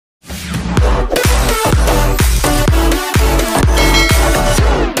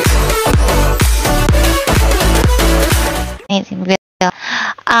in Will.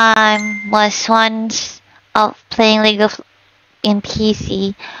 Was once of playing League of in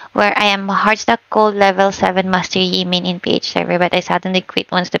PC where I am a Hardstock Gold level 7 Master Yi main in PH server, but I suddenly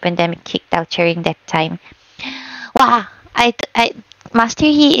quit once the pandemic kicked out during that time. Wow, I Master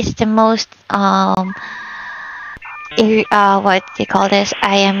Yi is the most what do you call this?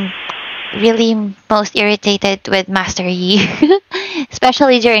 I am really most irritated with Master Yi,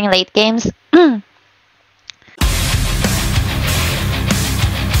 especially during late games.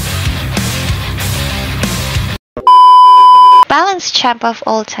 Balance champ of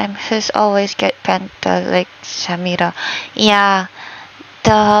all time who's always get penta like Samira. Yeah,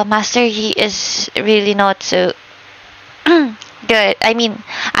 the Master Yi is really not so good. I mean,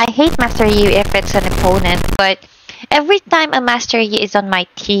 I hate Master Yi if it's an opponent, but every time a Master Yi is on my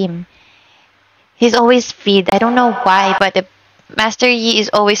team, he's always feed. I don't know why, but the Master Yi is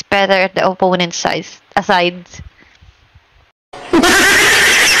always better at the opponent's side.